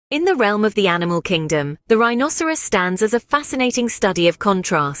In the realm of the animal kingdom, the rhinoceros stands as a fascinating study of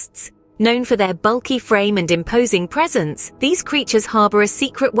contrasts. Known for their bulky frame and imposing presence, these creatures harbor a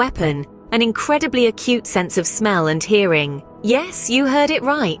secret weapon, an incredibly acute sense of smell and hearing. Yes, you heard it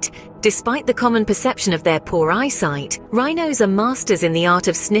right. Despite the common perception of their poor eyesight, rhinos are masters in the art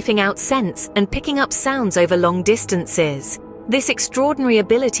of sniffing out scents and picking up sounds over long distances. This extraordinary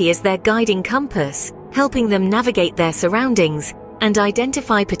ability is their guiding compass, helping them navigate their surroundings and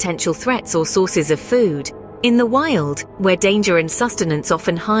identify potential threats or sources of food. In the wild, where danger and sustenance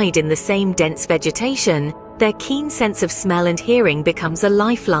often hide in the same dense vegetation, their keen sense of smell and hearing becomes a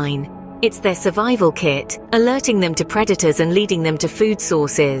lifeline. It's their survival kit, alerting them to predators and leading them to food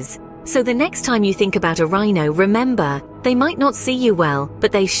sources. So the next time you think about a rhino, remember, they might not see you well,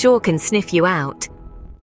 but they sure can sniff you out.